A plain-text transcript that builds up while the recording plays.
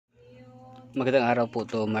Magandang araw po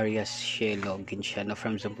to Ms Gencianeo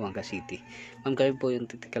from Zamboanga City. Ma'am, kami po yung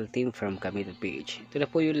technical team from Kami.ph. Ito na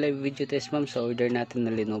po yung live video test ma'am sa order natin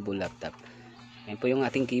na Lenovo laptop. Ayan po yung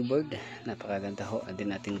ating keyboard. Napakaganda ho. And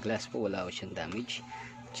din ating glass po. Wala ko siyang damage.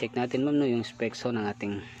 Check natin ma'am no, yung specs ho ng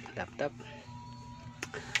ating laptop.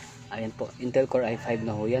 Ayan po. Intel Core i5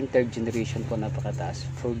 na ho yan. 3rd generation po, napakataas.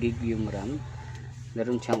 4GB yung RAM.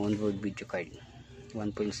 Meron siyang onboard video card.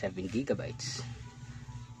 1.7 GB.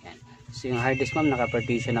 Ayan. So yung hard disk ma'am,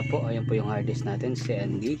 naka-partition na po. Ayan po yung hard disk natin,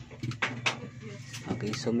 CND.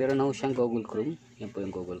 Okay, so meron na po siyang Google Chrome. Ayan po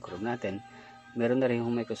yung Google Chrome natin. Meron na rin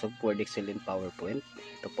yung Microsoft Word, Excel, and PowerPoint.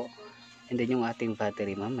 Ito po. And then yung ating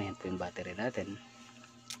battery ma'am, ayan po yung battery natin.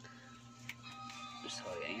 So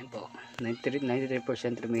ayan po, 93%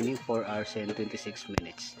 remaining, 4 hours and 26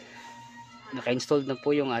 minutes. Naka-installed na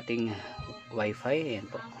po yung ating Wi-Fi.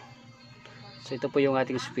 Ayan po. So ito po yung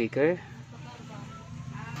ating speaker.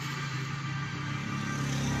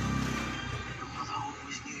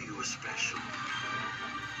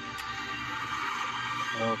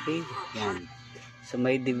 Okay, yan. So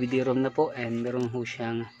may DVD ROM na po and meron ho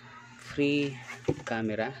siyang free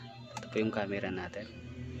camera. Ito po yung camera natin.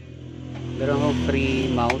 Meron ho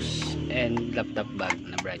free mouse and laptop bag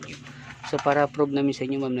na brand new. So para prove namin sa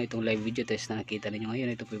inyo ma'am na itong live video test na nakita ninyo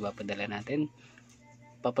ngayon, ito po ipapadala natin.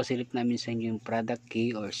 Papasilip namin sa inyo yung product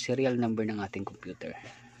key or serial number ng ating computer.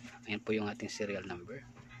 Ayan po yung ating serial number.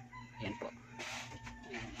 Ayan po.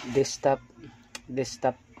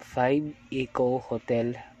 Desktop 5 Eco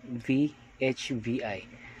Hotel VHVI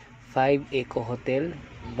 5 Eco Hotel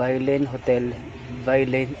Violin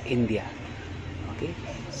India. Okay,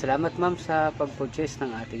 salamat ma'am sa pag-purchase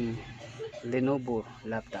ng ating Lenovo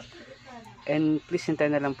laptop, and please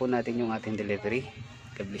hintayin na lang po natin yung ating delivery.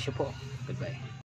 God bless you po. Goodbye.